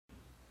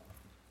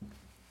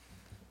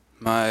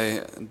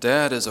My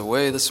dad is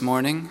away this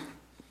morning.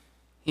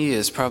 He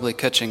is probably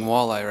catching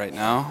walleye right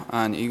now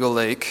on Eagle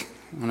Lake,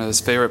 one of his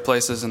favorite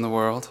places in the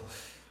world.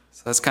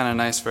 So that's kind of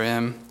nice for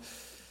him.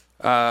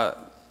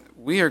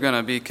 We are going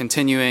to be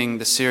continuing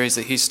the series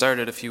that he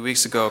started a few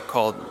weeks ago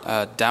called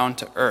Down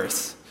to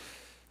Earth.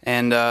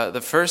 And the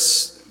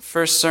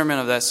first sermon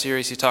of that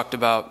series, he talked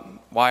about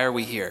why are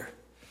we here?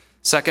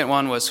 Second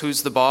one was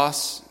who's the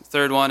boss?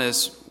 Third one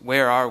is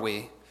where are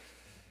we?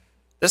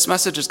 This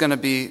message is going to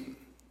be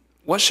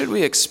what should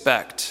we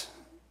expect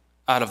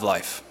out of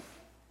life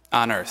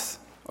on earth?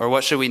 Or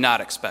what should we not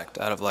expect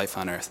out of life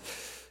on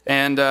earth?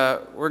 And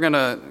we're going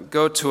to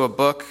go to a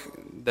book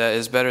that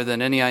is better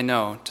than any I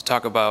know to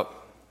talk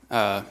about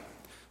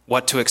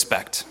what to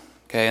expect.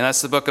 Okay, and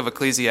that's the book of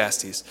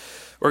Ecclesiastes.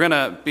 We're going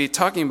to be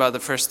talking about the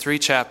first 3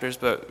 chapters,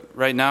 but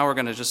right now we're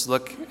going to just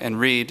look and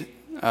read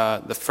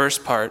the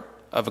first part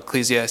of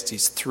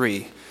Ecclesiastes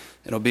 3.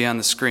 It'll be on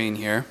the screen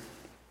here.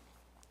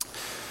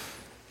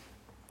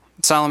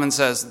 Solomon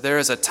says, "There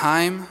is a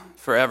time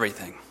for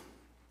everything,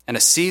 and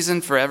a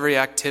season for every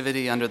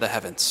activity under the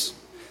heavens.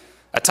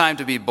 A time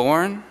to be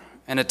born,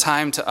 and a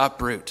time to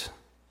uproot.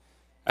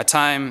 A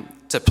time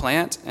to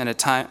plant, and a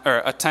time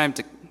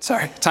to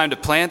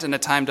plant and a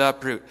time to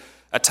uproot.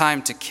 A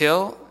time to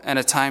kill and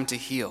a time to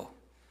heal.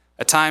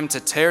 A time to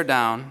tear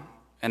down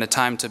and a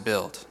time to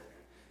build.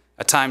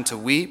 A time to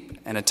weep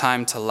and a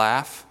time to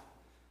laugh.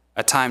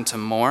 A time to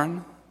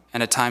mourn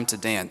and a time to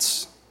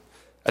dance.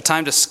 A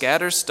time to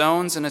scatter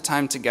stones and a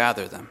time to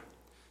gather them.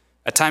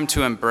 A time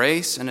to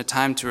embrace and a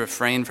time to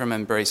refrain from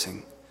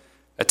embracing.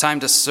 A time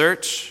to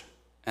search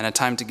and a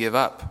time to give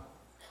up.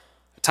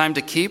 A time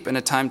to keep and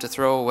a time to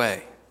throw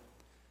away.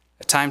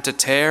 A time to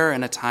tear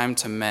and a time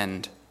to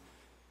mend.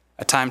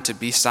 A time to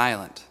be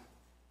silent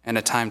and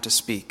a time to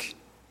speak.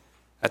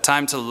 A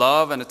time to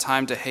love and a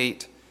time to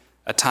hate.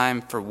 A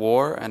time for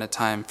war and a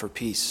time for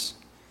peace.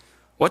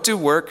 What do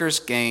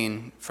workers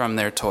gain from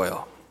their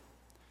toil?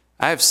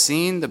 I have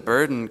seen the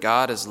burden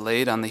God has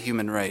laid on the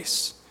human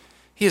race.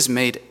 He has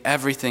made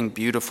everything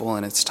beautiful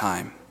in its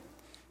time.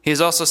 He has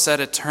also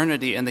set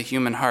eternity in the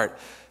human heart,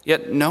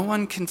 yet no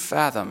one can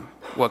fathom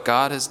what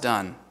God has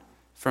done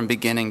from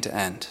beginning to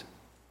end.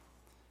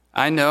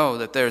 I know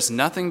that there is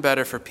nothing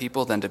better for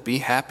people than to be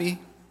happy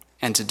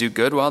and to do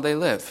good while they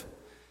live,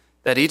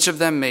 that each of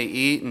them may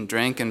eat and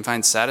drink and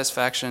find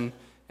satisfaction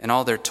in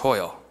all their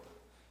toil.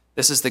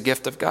 This is the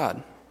gift of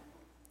God.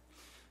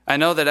 I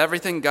know that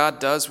everything God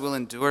does will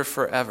endure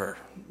forever.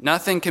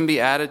 Nothing can be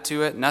added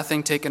to it,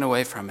 nothing taken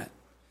away from it.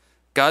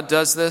 God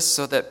does this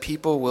so that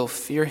people will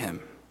fear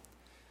him.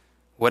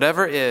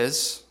 Whatever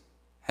is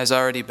has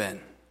already been,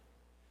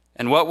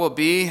 and what will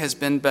be has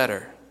been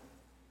better.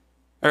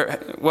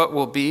 What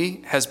will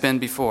be has been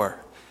before,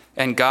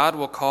 and God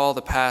will call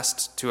the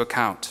past to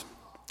account.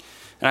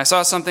 And I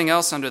saw something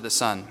else under the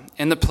sun.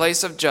 In the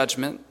place of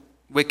judgment,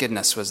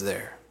 wickedness was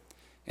there.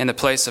 In the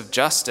place of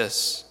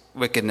justice,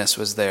 wickedness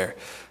was there.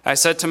 I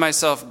said to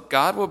myself,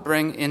 God will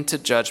bring into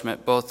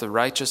judgment both the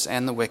righteous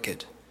and the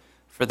wicked,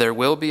 for there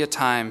will be a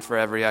time for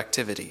every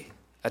activity,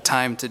 a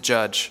time to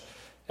judge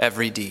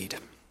every deed."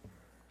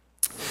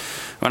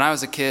 When I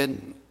was a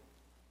kid,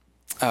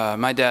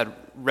 my dad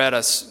read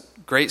us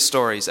great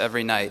stories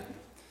every night,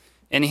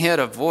 and he had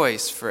a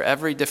voice for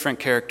every different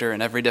character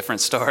and every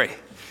different story.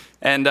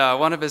 And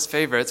one of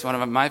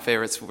my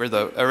favorites, were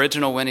the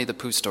original Winnie the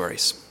Pooh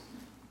stories.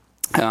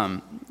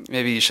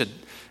 Maybe you should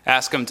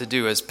ask him to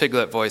do his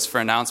Piglet voice for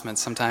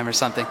announcements sometime or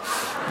something.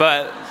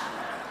 But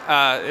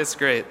it's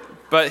great.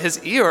 But his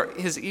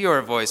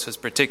Eeyore voice was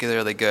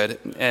particularly good,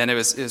 and it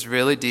was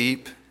really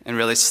deep and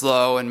really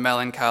slow and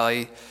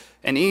melancholy.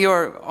 And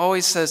Eeyore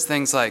always says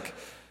things like,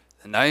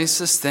 "The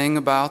nicest thing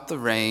about the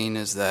rain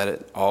is that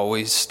it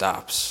always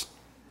stops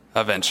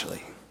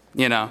eventually,"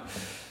 you know.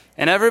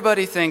 And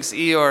everybody thinks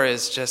Eeyore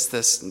is just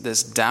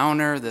this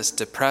downer, this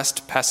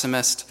depressed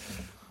pessimist.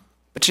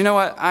 But you know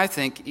what? I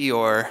think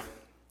Eeyore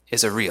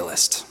is a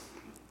realist.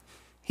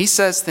 He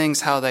says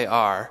things how they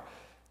are,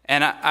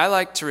 and I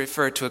like to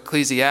refer to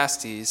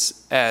Ecclesiastes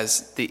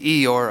as the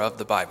Eeyore of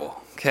the Bible,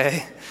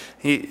 okay?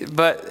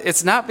 But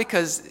it's not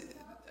because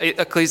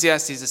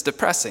Ecclesiastes is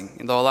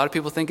depressing, though a lot of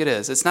people think it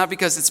is. It's not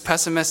because it's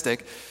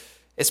pessimistic,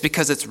 it's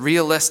because it's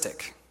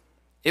realistic.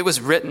 It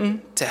was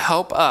written to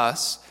help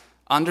us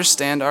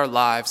understand our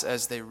lives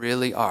as they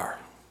really are.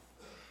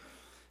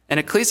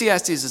 And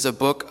Ecclesiastes is a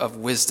book of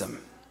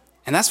wisdom.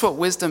 And that's what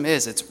wisdom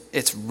is.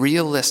 It's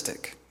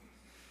realistic.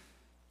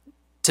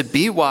 To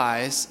be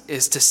wise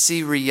is to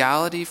see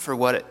reality for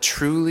what it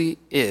truly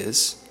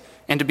is,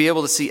 and to be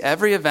able to see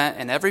every event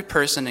and every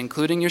person,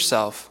 including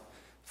yourself,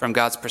 from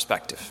God's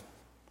perspective.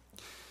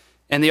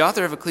 And the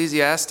author of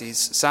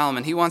Ecclesiastes,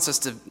 Solomon, he wants us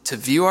to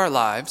view our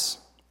lives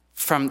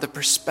from the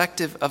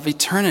perspective of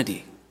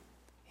eternity.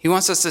 He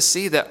wants us to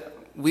see that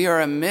we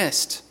are a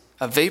mist,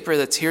 a vapor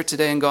that's here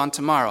today and gone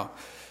tomorrow.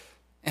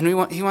 And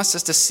he wants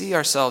us to see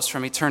ourselves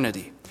from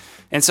eternity.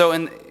 And so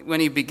when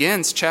he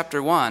begins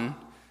chapter 1,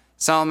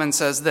 Solomon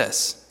says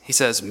this. He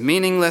says,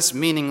 meaningless,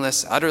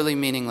 meaningless, utterly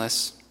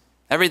meaningless.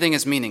 Everything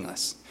is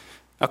meaningless.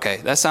 Okay,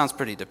 that sounds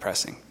pretty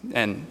depressing.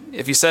 And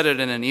if you said it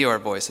in an Eeyore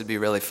voice, it'd be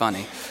really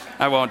funny.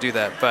 I won't do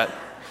that.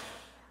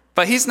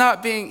 But he's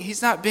not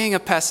being a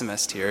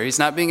pessimist here. He's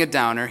not being a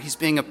downer. He's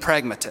being a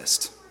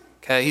pragmatist.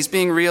 Okay, he's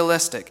being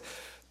realistic.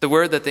 The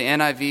word that the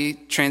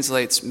NIV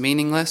translates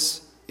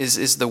meaningless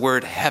is the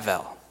word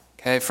hevel.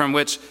 Okay, from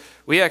which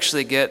we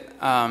actually get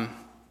our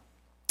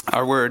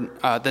word,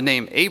 the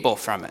name Abel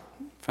from it,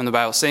 from the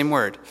Bible, same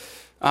word.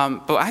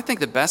 But I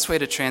think the best way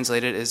to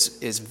translate it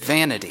is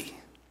vanity,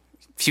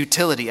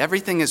 futility.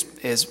 Everything is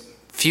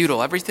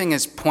futile. Everything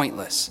is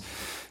pointless.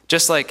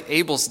 Just like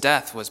Abel's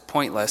death was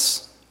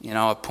pointless,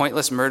 a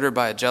pointless murder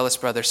by a jealous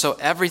brother. So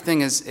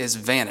everything is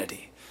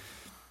vanity.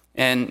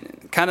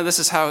 And kind of this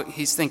is how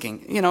he's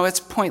thinking. It's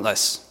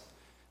pointless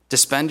to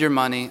spend your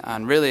money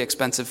on really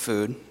expensive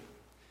food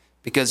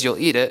because you'll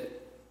eat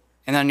it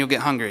and then you'll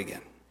get hungry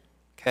again.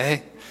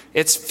 Okay?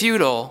 It's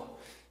futile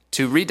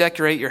to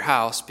redecorate your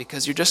house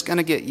because you're just going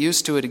to get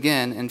used to it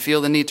again and feel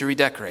the need to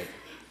redecorate.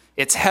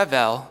 It's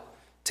hevel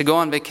to go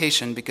on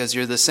vacation because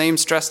you're the same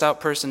stressed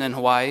out person in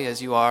Hawaii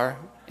as you are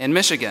in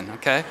Michigan,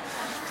 okay?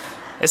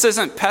 This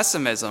isn't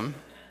pessimism.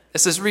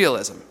 This is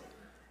realism,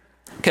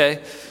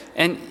 okay?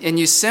 And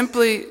you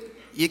simply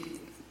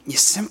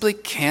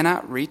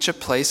cannot reach a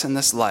place in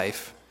this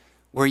life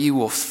where you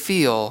will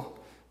feel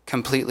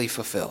completely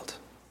fulfilled,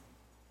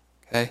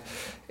 okay?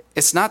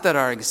 It's not that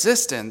our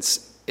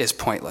existence is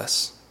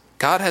pointless.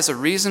 God has a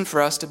reason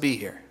for us to be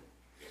here.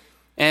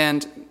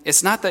 And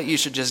it's not that you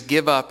should just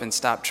give up and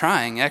stop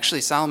trying.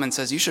 Actually, Solomon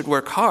says you should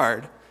work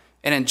hard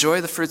and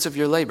enjoy the fruits of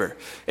your labor.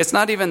 It's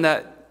not even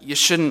that you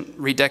shouldn't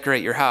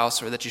redecorate your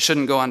house or that you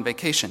shouldn't go on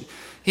vacation.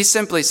 He's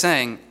simply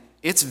saying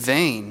it's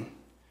vain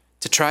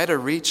to try to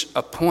reach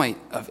a point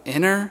of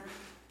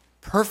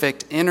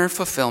perfect inner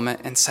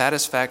fulfillment and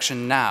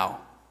satisfaction now.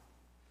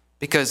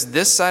 Because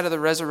this side of the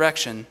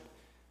resurrection,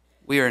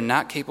 we are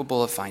not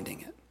capable of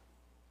finding it.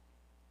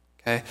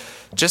 Okay?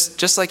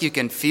 Just like you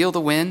can feel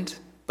the wind,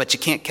 but you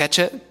can't catch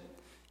it,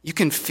 you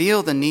can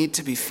feel the need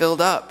to be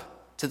filled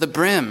up to the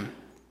brim,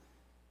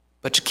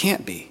 but you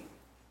can't be.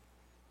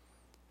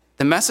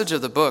 The message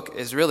of the book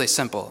is really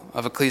simple,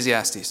 of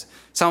Ecclesiastes.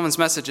 Solomon's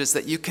message is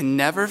that you can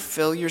never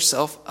fill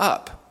yourself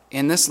up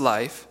in this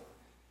life,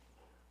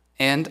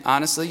 and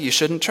honestly, you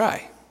shouldn't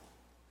try.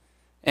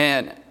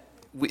 And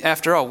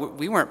after all,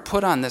 we weren't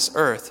put on this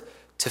earth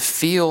to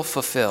feel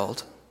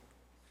fulfilled,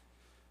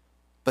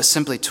 but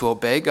simply to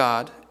obey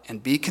God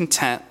and be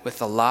content with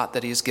the lot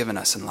that he's given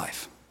us in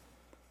life.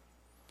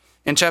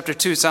 In chapter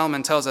 2,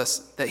 Solomon tells us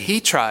that he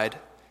tried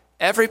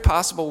every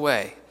possible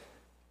way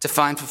to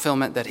find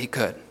fulfillment that he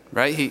could,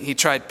 right? He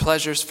tried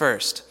pleasures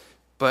first,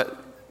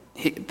 but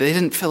they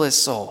didn't fill his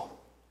soul.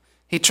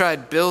 He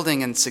tried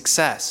building and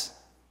success,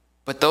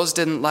 but those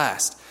didn't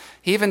last.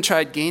 He even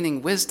tried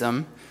gaining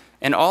wisdom,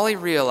 and all he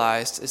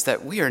realized is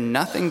that we are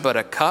nothing but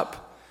a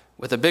cup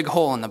with a big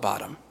hole in the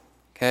bottom.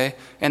 Okay?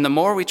 And the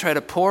more we try to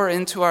pour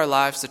into our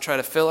lives to try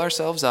to fill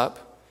ourselves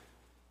up,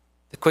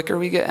 the quicker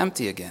we get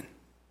empty again.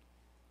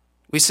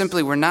 We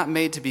simply were not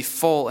made to be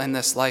full in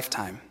this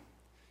lifetime.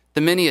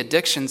 The many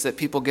addictions that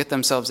people get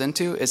themselves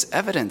into is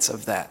evidence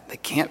of that. They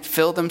can't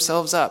fill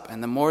themselves up,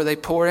 and the more they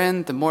pour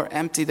in, the more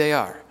empty they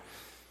are.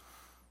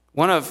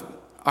 One of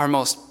our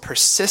most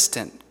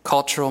persistent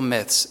cultural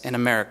myths in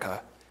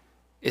America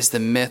is the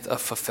myth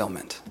of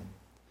fulfillment.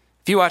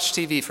 If you watch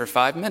TV for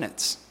 5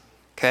 minutes,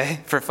 okay,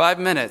 for 5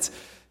 minutes,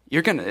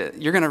 you're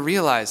gonna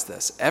realize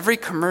this. Every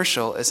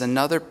commercial is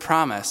another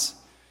promise.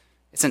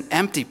 It's an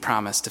empty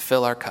promise to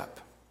fill our cup.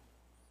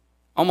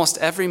 Almost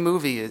every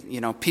movie,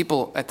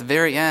 people at the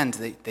very end,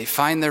 they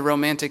find their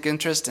romantic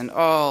interest and,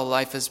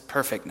 life is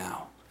perfect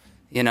now.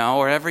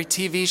 Or every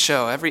TV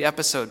show, every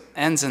episode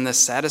ends in this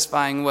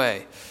satisfying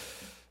way.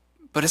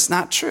 But it's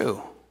not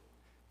true.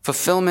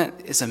 Fulfillment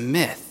is a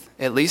myth,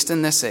 at least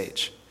in this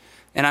age.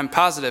 And I'm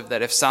positive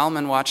that if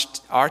Solomon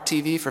watched our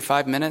TV for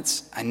 5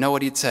 minutes, I know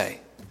what he'd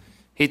say.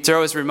 He'd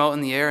throw his remote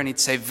in the air and he'd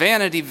say,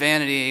 vanity,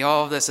 vanity,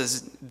 all of this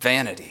is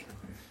vanity.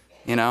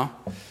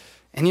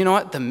 And you know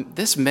what?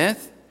 This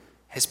myth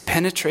has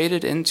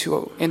penetrated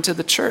into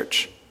the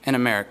church in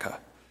America.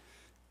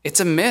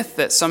 It's a myth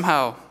that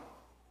somehow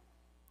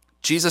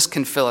Jesus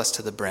can fill us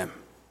to the brim.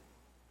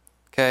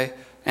 Okay?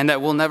 And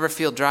that we'll never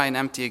feel dry and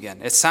empty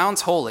again. It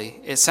sounds holy.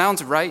 It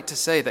sounds right to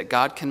say that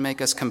God can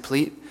make us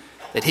complete,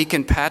 that he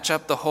can patch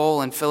up the hole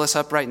and fill us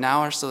up right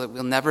now so that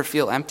we'll never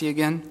feel empty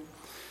again.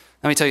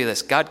 Let me tell you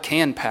this. God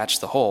can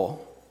patch the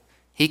hole.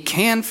 He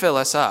can fill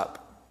us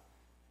up,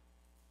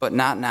 but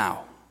not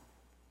now.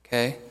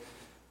 Okay?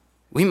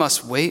 We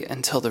must wait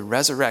until the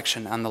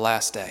resurrection on the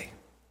last day.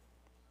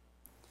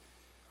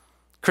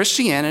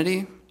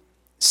 Christianity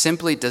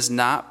simply does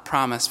not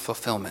promise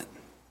fulfillment.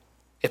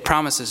 It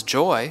promises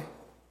joy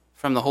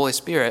from the Holy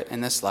Spirit in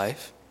this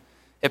life.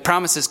 It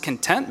promises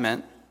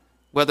contentment,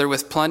 whether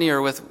with plenty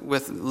or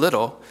with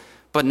little,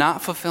 but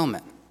not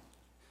fulfillment.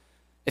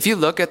 If you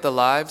look at the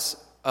lives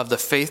of the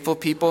faithful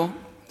people,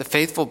 the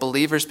faithful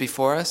believers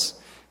before us,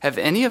 have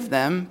any of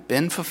them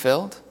been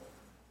fulfilled?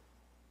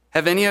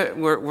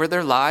 Were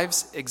their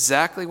lives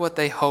exactly what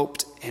they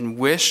hoped and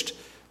wished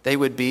they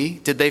would be?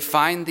 Did they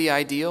find the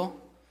ideal?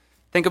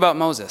 Think about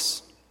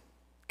Moses.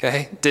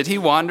 Okay? Did he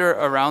wander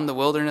around the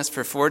wilderness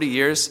for 40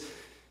 years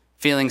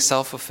feeling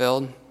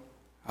self-fulfilled?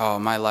 Oh,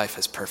 my life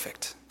is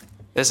perfect.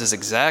 This is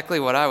exactly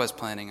what I was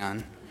planning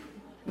on.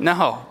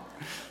 No.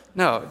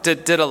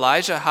 Did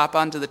Elijah hop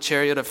onto the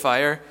chariot of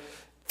fire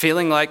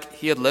feeling like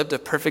he had lived a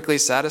perfectly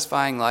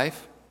satisfying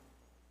life?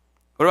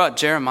 What about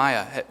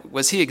Jeremiah?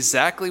 Was he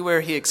exactly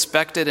where he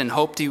expected and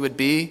hoped he would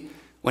be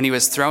when he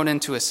was thrown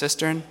into a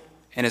cistern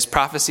and his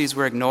prophecies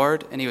were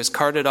ignored and he was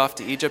carted off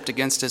to Egypt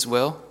against his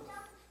will?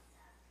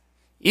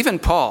 Even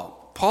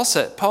Paul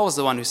was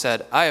the one who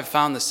said, I have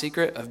found the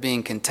secret of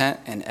being content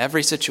in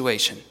every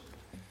situation.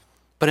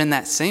 But in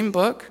that same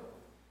book,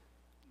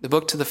 the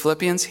book to the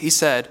Philippians, he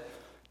said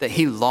that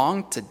he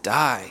longed to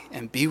die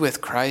and be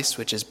with Christ,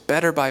 which is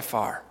better by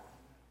far.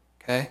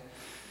 Okay?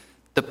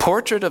 The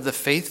portrait of the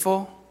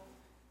faithful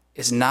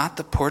is not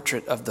the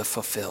portrait of the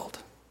fulfilled.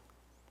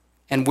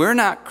 And we're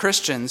not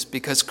Christians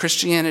because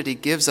Christianity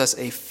gives us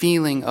a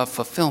feeling of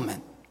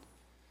fulfillment.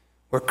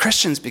 We're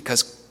Christians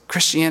because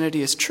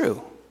Christianity is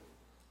true,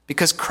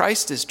 because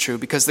Christ is true,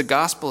 because the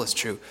gospel is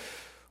true.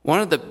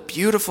 One of the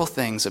beautiful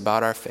things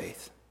about our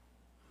faith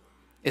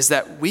is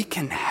that we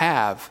can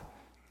have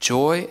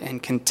joy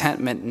and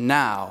contentment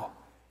now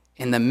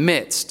in the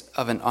midst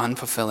of an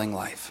unfulfilling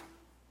life.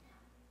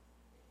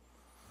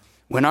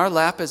 When our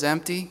lap is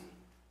empty,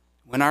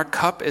 when our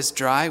cup is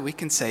dry, we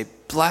can say,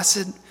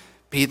 blessed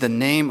be the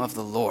name of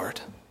the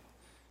Lord.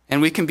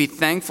 And we can be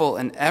thankful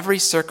in every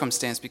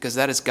circumstance because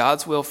that is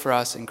God's will for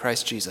us in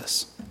Christ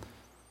Jesus.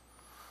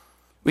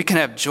 We can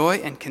have joy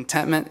and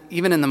contentment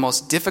even in the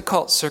most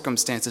difficult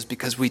circumstances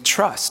because we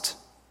trust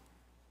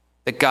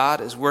that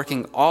God is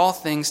working all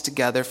things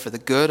together for the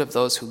good of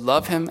those who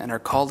love him and are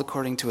called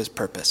according to his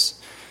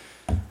purpose.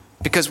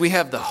 Because we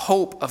have the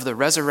hope of the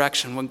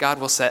resurrection when God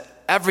will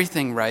set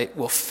everything right,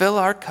 will fill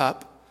our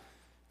cup,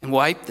 and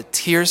wipe the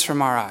tears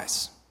from our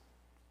eyes.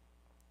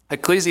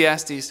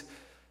 Ecclesiastes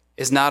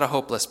is not a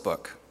hopeless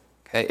book.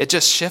 Okay? It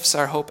just shifts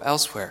our hope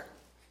elsewhere.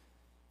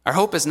 Our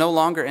hope is no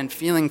longer in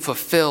feeling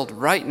fulfilled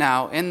right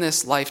now in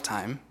this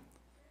lifetime,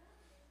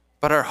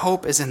 but our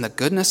hope is in the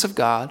goodness of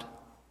God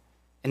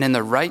and in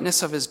the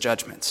rightness of his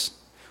judgments.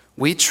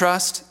 We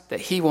trust that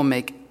he will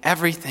make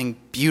everything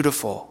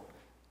beautiful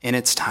in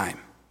its time.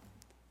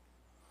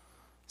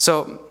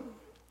 So,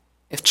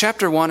 if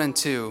chapter 1 and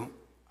 2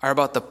 are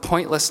about the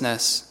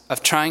pointlessness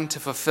of trying to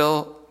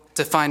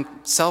find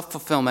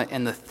self-fulfillment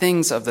in the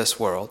things of this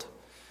world,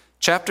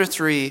 chapter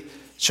 3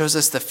 shows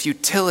us the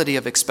futility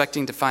of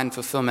expecting to find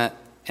fulfillment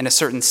in a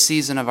certain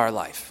season of our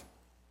life.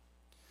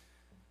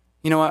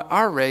 You know what?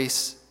 Our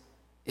race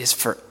is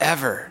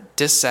forever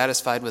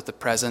dissatisfied with the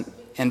present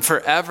and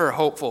forever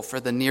hopeful for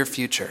the near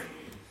future.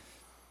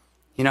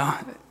 You know,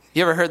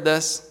 you ever heard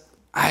this?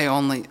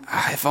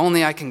 If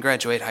only I can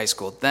graduate high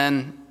school,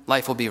 then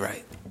life will be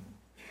right.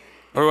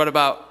 Or what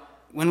about,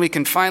 when we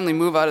can finally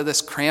move out of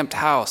this cramped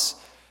house,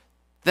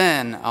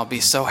 then I'll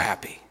be so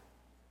happy.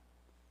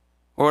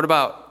 Or what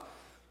about,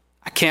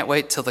 I can't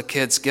wait till the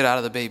kids get out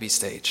of the baby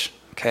stage.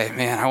 Okay,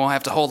 man, I won't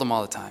have to hold them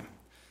all the time.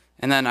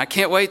 And then I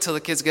can't wait till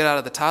the kids get out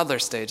of the toddler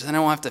stage. Then I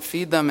won't have to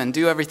feed them and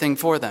do everything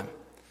for them.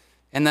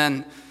 And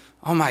then,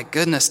 oh my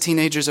goodness,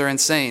 teenagers are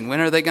insane. When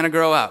are they going to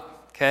grow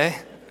up? Okay?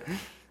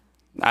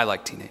 I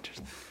like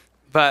teenagers.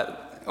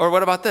 Or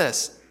what about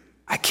this?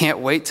 I can't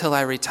wait till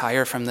I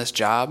retire from this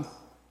job.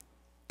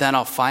 Then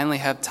I'll finally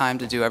have time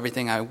to do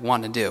everything I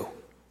want to do.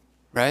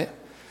 Right?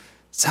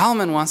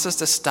 Solomon wants us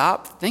to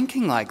stop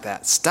thinking like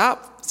that.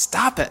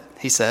 Stop it,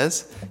 he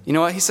says. You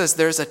know what? He says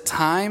there's a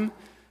time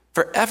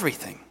for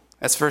everything.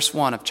 That's verse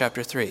 1 of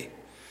chapter 3.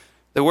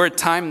 The word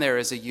time there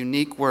is a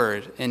unique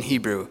word in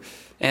Hebrew,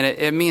 and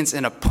it means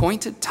an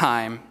appointed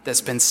time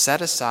that's been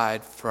set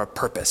aside for a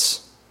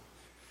purpose.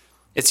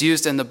 It's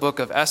used in the book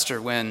of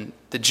Esther when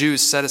the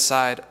Jews set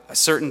aside a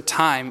certain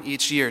time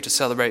each year to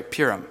celebrate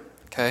Purim.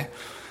 Okay?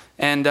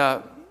 And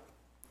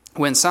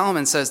when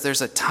Solomon says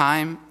there's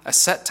a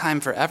set time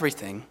for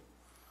everything,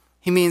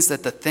 he means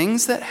that the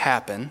things that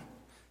happen,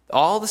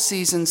 all the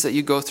seasons that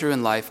you go through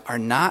in life, are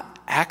not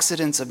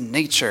accidents of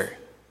nature,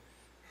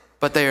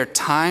 but they are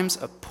times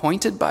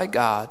appointed by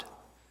God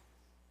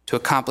to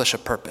accomplish a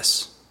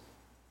purpose.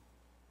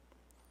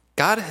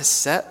 God has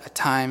set a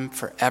time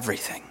for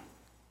everything.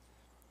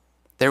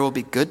 There will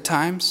be good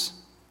times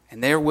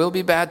and there will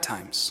be bad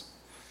times.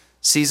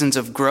 Seasons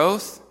of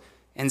growth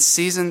and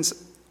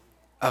seasons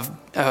of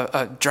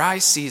dry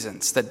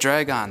seasons that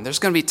drag on. There's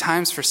going to be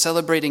times for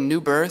celebrating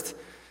new birth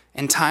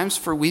and times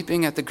for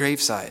weeping at the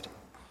graveside.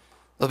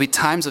 There'll be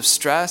times of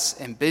stress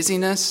and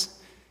busyness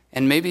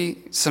and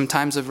maybe some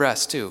times of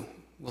rest too.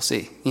 We'll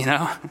see,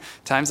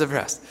 times of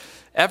rest.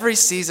 Every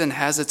season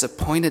has its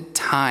appointed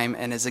time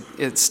and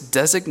its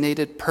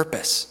designated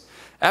purpose.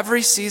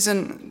 Every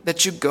season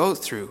that you go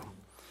through,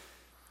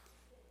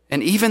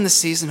 and even the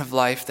season of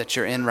life that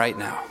you're in right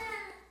now.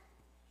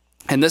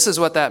 And this is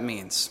what that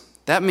means.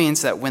 That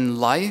means that when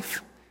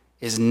life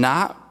is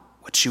not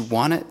what you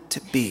want it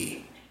to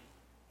be,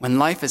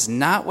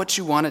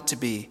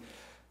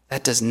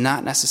 that does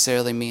not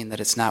necessarily mean that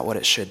it's not what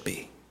it should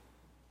be.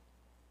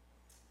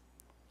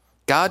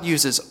 God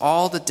uses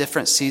all the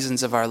different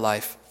seasons of our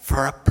life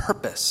for a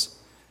purpose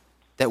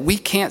that we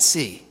can't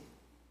see.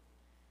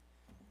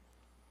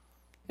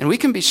 And we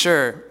can be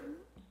sure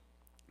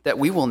that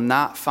we will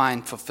not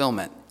find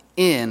fulfillment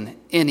in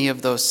any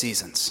of those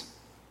seasons,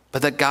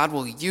 but that God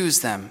will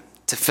use them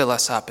to fill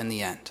us up in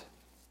the end.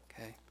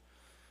 Okay?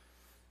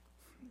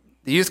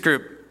 The youth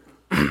group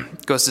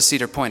goes to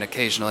Cedar Point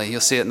occasionally.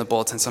 You'll see it in the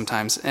bulletin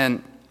sometimes.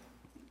 And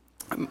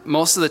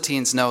most of the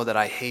teens know that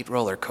I hate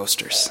roller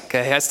coasters.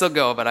 Okay, I still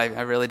go, but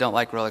I really don't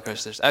like roller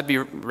coasters. I'd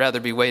rather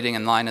be waiting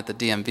in line at the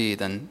DMV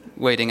than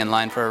waiting in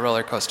line for a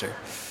roller coaster.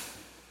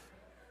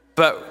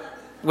 But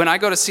when I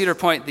go to Cedar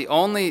Point, the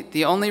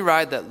only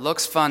ride that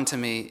looks fun to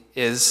me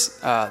is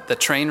the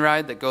train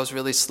ride that goes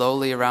really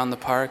slowly around the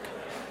park.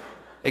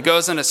 It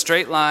goes in a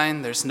straight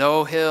line. There's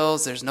no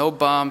hills. There's no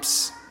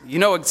bumps. You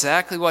know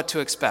exactly what to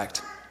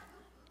expect.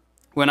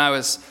 When I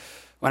was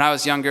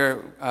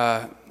younger,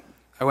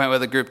 I went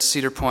with a group to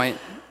Cedar Point,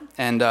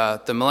 and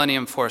the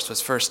Millennium Force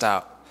was first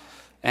out.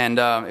 And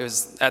it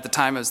was, at the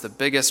time, it was the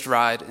biggest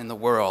ride in the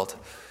world.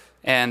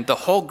 And the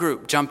whole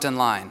group jumped in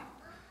line.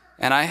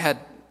 And I had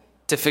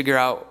to figure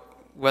out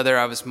whether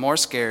I was more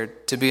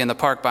scared to be in the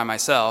park by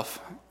myself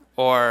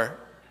or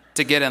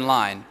to get in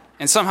line.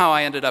 And somehow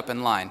I ended up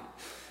in line.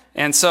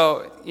 And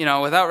so,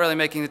 without really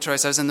making the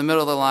choice, I was in the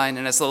middle of the line.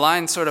 And as the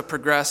line sort of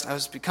progressed, I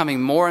was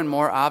becoming more and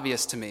more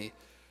obvious to me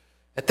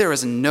that there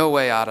was no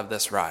way out of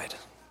this ride.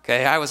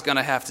 Okay, I was going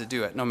to have to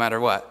do it no matter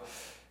what.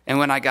 And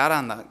when I got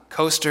on the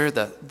coaster,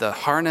 the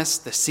harness,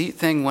 the seat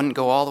thing wouldn't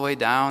go all the way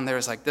down. There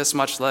was like this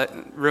much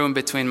room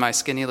between my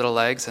skinny little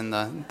legs and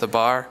the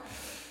bar.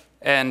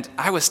 And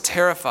I was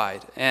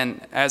terrified.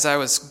 And as I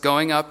was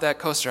going up that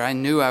coaster, I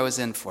knew I was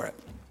in for it.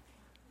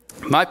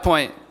 My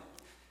point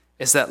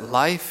is that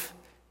life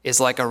is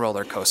like a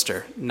roller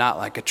coaster, not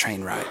like a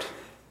train ride.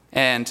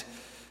 And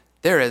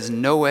there is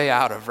no way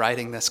out of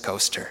riding this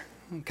coaster,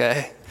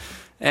 okay?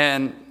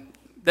 And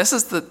this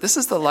is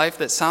the life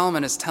that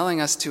Solomon is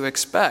telling us to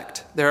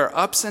expect. There are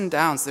ups and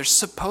downs. There's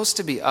supposed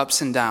to be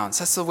ups and downs.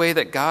 That's the way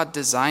that God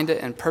designed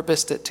it and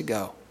purposed it to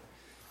go.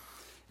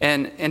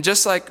 And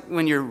just like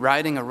when you're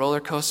riding a roller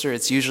coaster,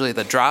 it's usually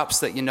the drops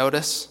that you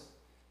notice,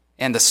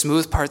 and the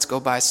smooth parts go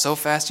by so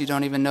fast you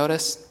don't even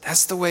notice.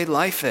 That's the way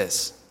life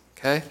is,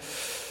 okay?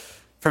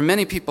 For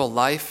many people,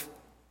 life,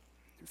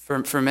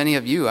 for many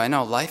of you, I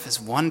know life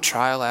is one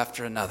trial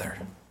after another.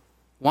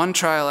 One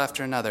trial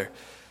after another.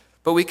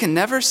 But we can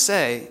never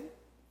say,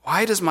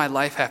 why does my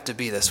life have to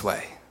be this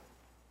way?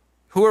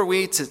 Who are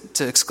we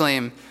to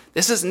exclaim,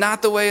 this is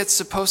not the way it's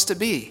supposed to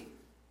be?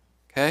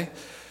 Okay?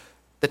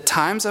 The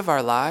times of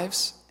our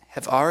lives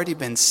have already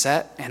been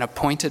set and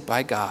appointed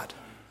by God.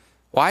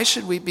 Why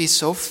should we be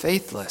so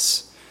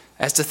faithless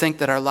as to think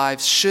that our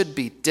lives should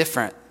be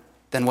different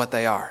than what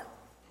they are?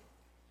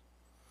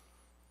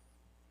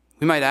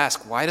 We might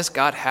ask, why does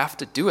God have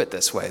to do it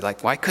this way?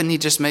 Like, why couldn't he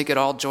just make it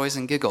all joys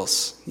and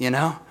giggles,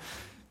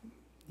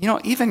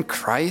 even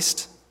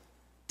Christ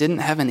didn't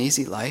have an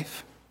easy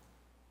life.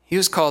 He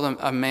was called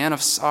a man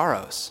of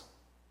sorrows.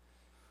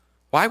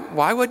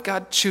 Why would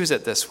God choose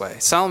it this way?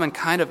 Solomon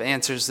kind of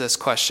answers this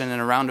question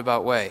in a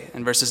roundabout way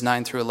in verses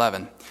 9 through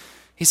 11.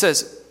 He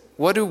says,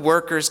 what do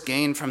workers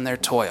gain from their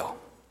toil?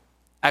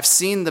 I've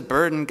seen the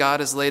burden God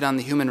has laid on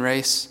the human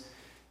race.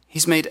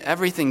 He's made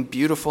everything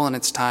beautiful in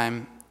its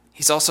time.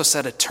 He's also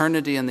set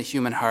eternity in the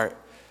human heart.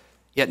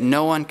 Yet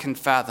no one can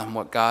fathom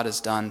what God has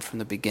done from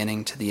the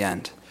beginning to the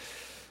end.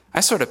 I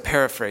sort of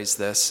paraphrase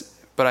this,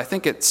 but I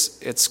think it's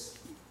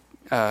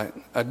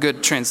a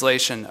good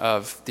translation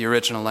of the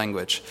original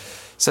language.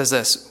 It says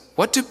this,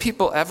 what do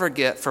people ever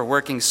get for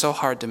working so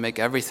hard to make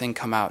everything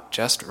come out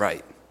just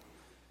right?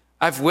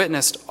 I've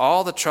witnessed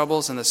all the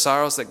troubles and the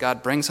sorrows that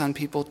God brings on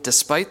people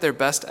despite their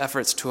best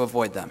efforts to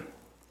avoid them.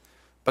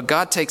 But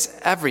God takes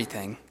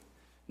everything,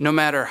 no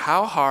matter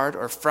how hard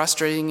or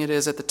frustrating it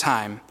is at the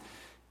time,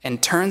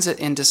 and turns it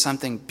into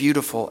something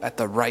beautiful at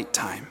the right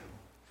time.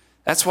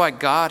 That's why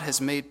God has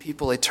made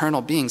people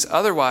eternal beings.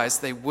 Otherwise,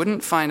 they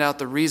wouldn't find out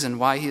the reason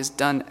why he has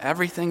done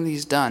everything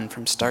he's done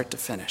from start to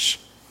finish.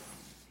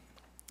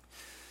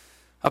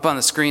 Up on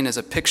the screen is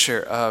a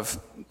picture of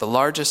the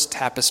largest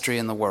tapestry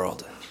in the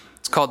world.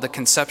 It's called The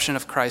Conception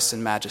of Christ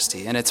in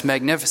Majesty, and it's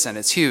magnificent.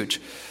 It's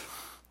huge.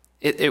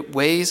 It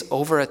weighs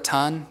over a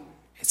ton.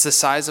 It's the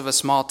size of a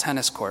small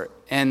tennis court.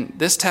 And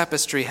this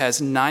tapestry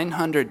has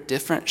 900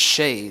 different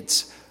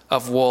shades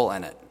of wool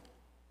in it.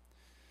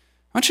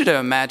 I want you to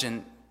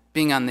imagine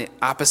being on the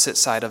opposite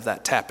side of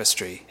that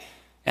tapestry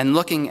and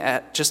looking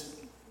at just,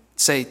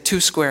 say, 2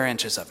 square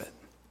inches of it.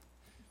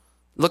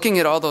 Looking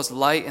at all those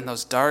light and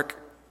those dark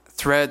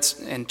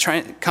threads and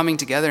coming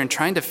together and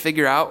trying to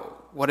figure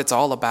out what it's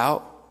all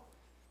about,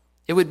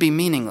 it would be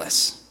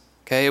meaningless,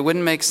 okay? It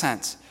wouldn't make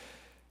sense.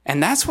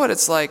 And that's what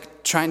it's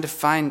like trying to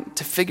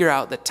figure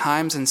out the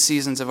times and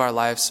seasons of our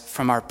lives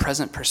from our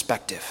present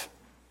perspective.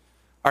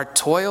 Our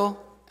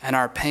toil and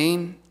our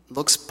pain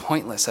looks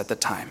pointless at the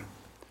time,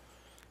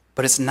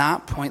 but it's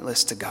not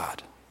pointless to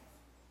God.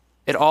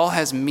 It all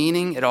has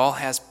meaning. It all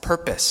has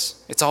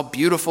purpose. It's all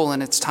beautiful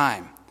in its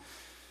time.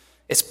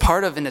 It's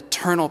part of an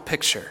eternal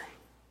picture.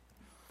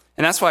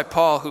 And that's why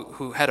Paul,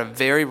 who had a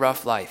very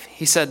rough life,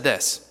 he said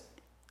this,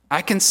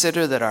 I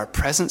consider that our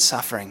present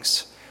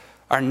sufferings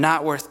are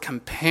not worth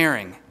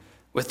comparing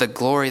with the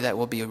glory that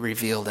will be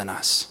revealed in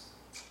us.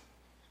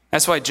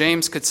 That's why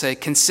James could say,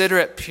 consider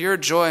it pure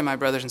joy, my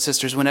brothers and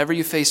sisters, whenever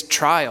you face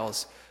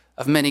trials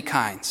of many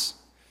kinds.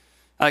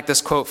 I like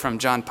this quote from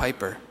John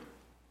Piper.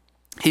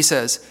 He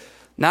says,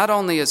 not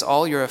only is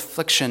all your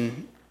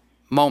affliction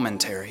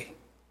momentary,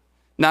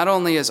 not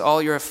only is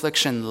all your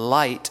affliction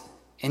light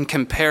in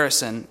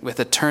comparison with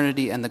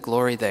eternity and the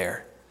glory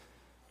there,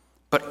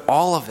 but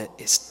all of it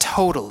is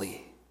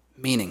totally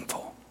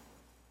meaningful.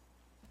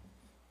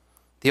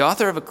 The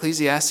author of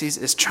Ecclesiastes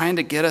is trying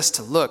to get us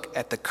to look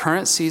at the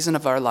current season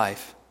of our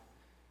life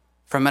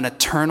from an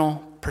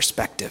eternal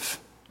perspective.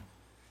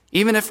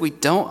 Even if we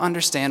don't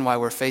understand why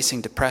we're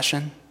facing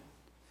depression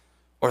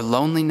or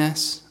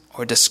loneliness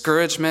or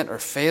discouragement or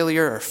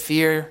failure or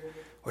fear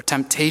or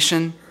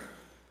temptation,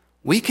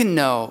 we can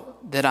know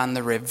that on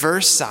the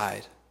reverse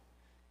side,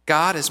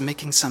 God is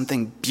making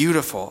something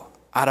beautiful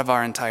out of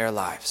our entire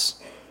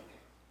lives.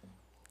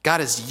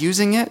 God is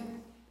using it,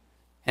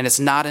 and it's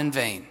not in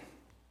vain.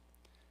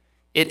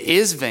 It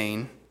is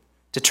vain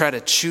to try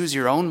to choose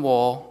your own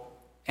wool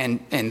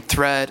and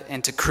thread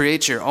and to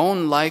create your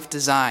own life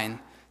design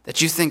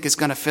that you think is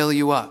going to fill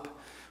you up,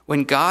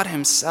 when God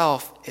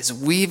himself is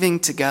weaving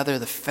together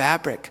the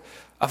fabric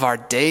of our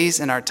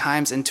days and our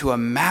times into a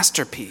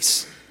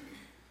masterpiece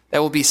that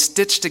will be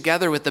stitched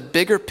together with the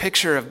bigger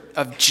picture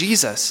of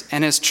Jesus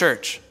and his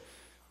church.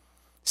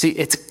 See,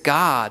 it's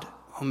God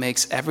who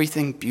makes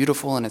everything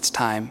beautiful in its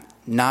time,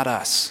 not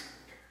us.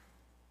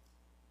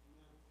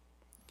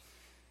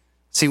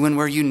 See, when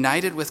we're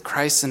united with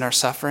Christ in our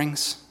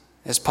sufferings,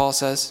 as Paul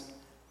says,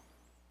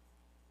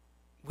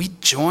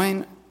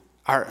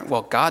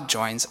 God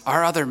joins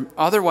our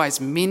otherwise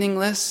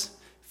meaningless,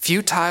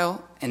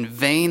 futile, and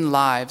vain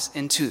lives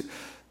into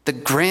the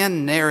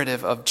grand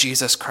narrative of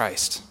Jesus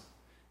Christ.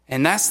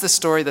 And that's the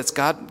story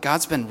that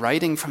God's been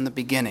writing from the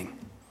beginning.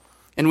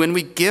 And when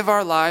we give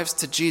our lives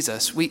to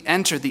Jesus, we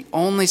enter the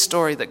only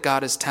story that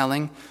God is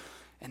telling,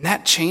 and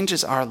that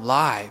changes our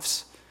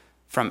lives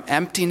from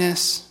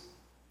emptiness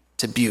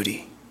to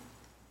beauty.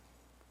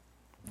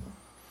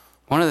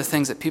 One of the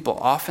things that people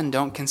often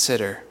don't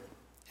consider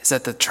is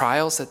that the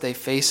trials that they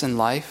face in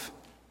life,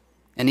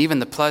 and even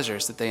the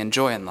pleasures that they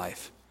enjoy in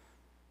life,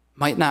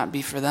 might not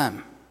be for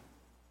them.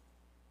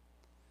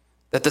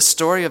 That the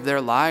story of their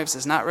lives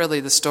is not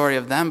really the story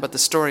of them, but the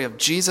story of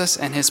Jesus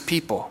and his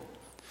people.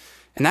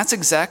 And that's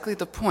exactly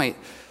the point.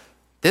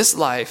 This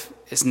life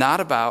is not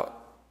about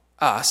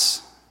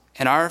us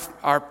and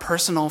our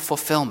personal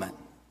fulfillment,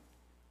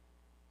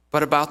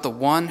 but about the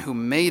one who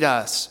made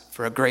us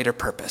for a greater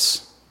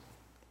purpose.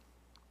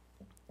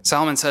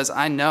 Solomon says,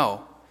 I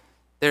know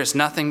there's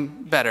nothing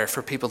better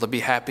for people to be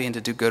happy and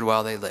to do good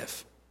while they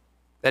live.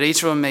 That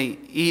each of them may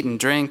eat and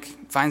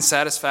drink, find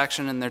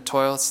satisfaction in their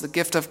toil. It's the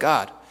gift of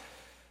God.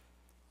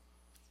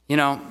 You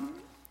know,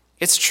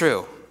 it's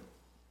true.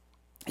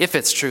 If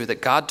it's true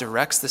that God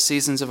directs the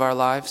seasons of our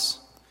lives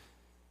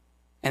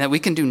and that we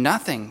can do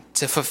nothing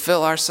to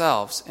fulfill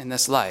ourselves in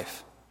this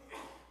life,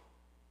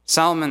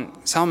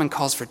 Solomon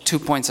calls for 2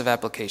 points of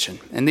application.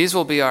 And these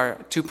will be our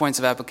 2 points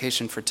of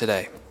application for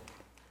today.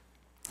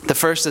 The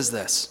first is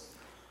this.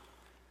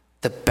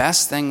 The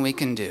best thing we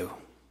can do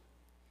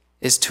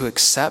is to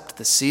accept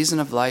the season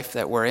of life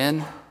that we're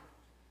in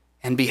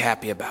and be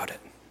happy about it.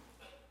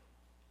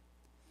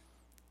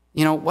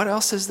 You know, what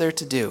else is there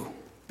to do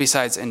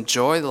besides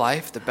enjoy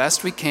life the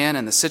best we can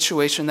in the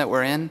situation that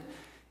we're in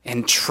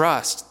and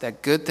trust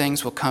that good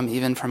things will come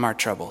even from our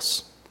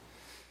troubles?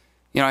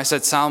 You know, I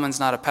said Solomon's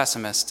not a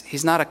pessimist.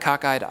 He's not a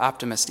cockeyed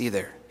optimist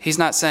either. He's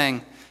not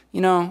saying,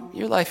 you know,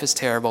 your life is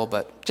terrible,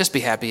 but just be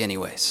happy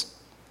anyways.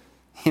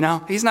 You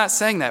know, he's not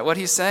saying that. What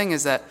he's saying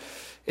is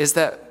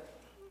that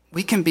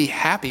we can be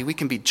happy, we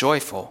can be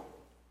joyful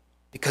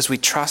because we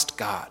trust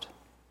God.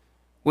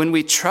 When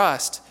we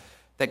trust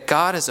that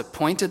God has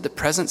appointed the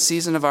present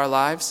season of our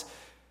lives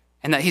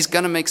and that he's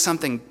going to make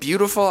something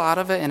beautiful out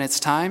of it in its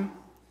time,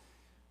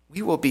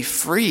 we will be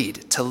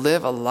freed to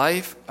live a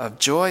life of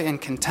joy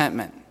and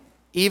contentment,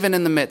 even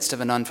in the midst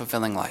of an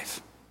unfulfilling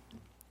life.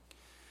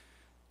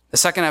 The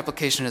second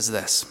application is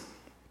this.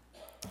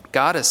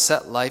 God has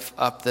set life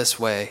up this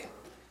way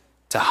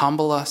to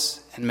humble us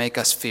and make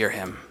us fear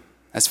him.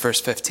 That's verse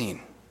 15.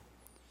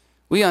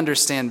 We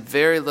understand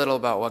very little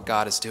about what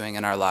God is doing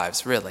in our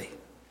lives, really,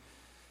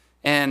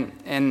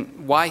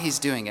 and why he's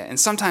doing it. And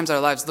sometimes our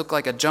lives look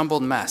like a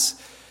jumbled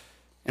mess.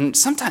 And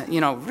sometimes,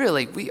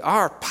 really, we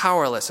are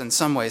powerless in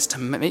some ways to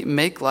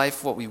make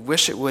life what we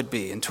wish it would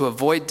be and to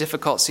avoid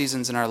difficult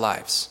seasons in our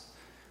lives.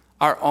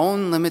 Our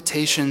own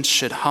limitations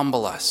should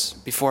humble us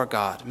before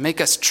God, make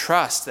us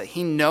trust that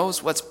he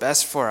knows what's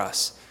best for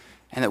us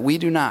and that we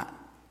do not.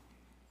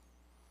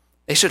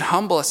 They should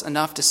humble us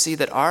enough to see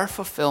that our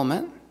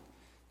fulfillment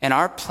and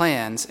our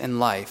plans in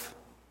life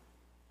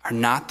are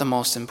not the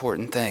most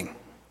important thing.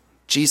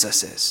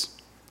 Jesus is.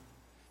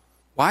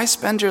 Why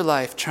spend your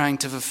life trying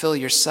to fulfill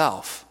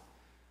yourself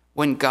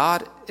when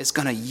God is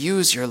going to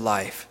use your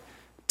life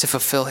to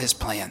fulfill his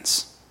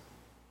plans?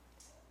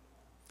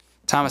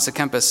 Thomas à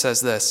Kempis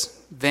says this,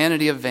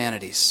 "Vanity of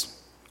vanities,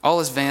 all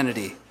is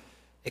vanity,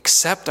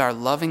 except our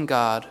loving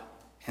God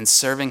and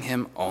serving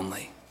him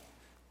only.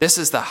 This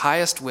is the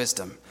highest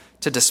wisdom,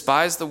 to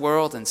despise the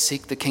world and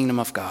seek the kingdom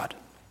of God."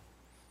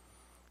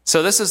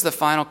 So this is the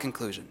final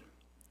conclusion.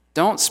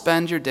 Don't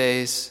spend your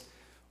days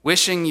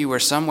wishing you were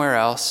somewhere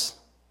else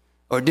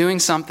or doing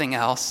something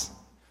else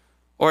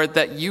or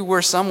that you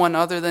were someone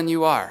other than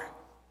you are.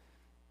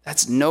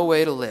 That's no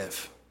way to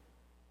live.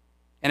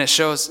 And it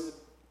shows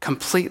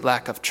complete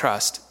lack of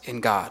trust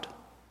in God.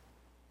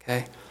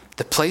 Okay?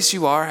 The place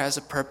you are has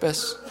a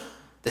purpose.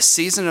 The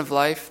season of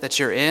life that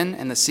you're in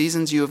and the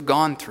seasons you have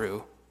gone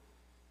through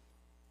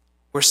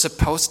were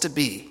supposed to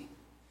be.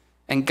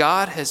 And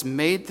God has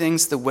made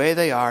things the way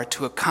they are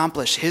to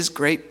accomplish his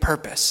great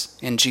purpose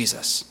in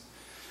Jesus.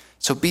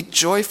 So be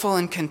joyful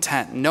and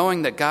content,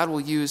 knowing that God will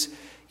use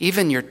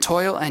even your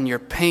toil and your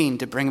pain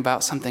to bring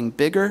about something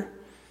bigger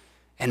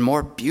and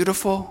more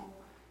beautiful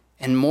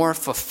and more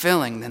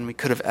fulfilling than we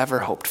could have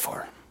ever hoped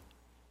for.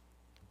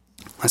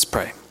 Let's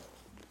pray.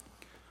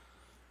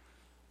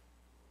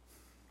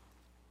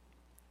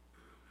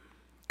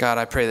 God,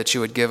 I pray that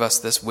you would give us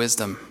this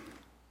wisdom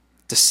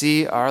to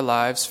see our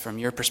lives from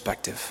your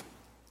perspective.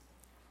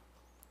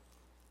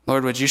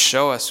 Lord, would you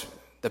show us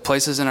the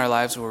places in our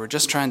lives where we're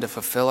just trying to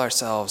fulfill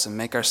ourselves and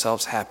make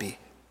ourselves happy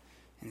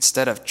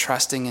instead of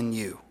trusting in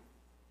you.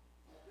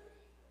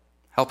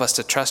 Help us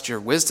to trust your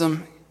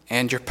wisdom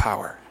and your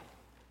power.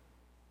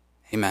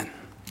 Amen.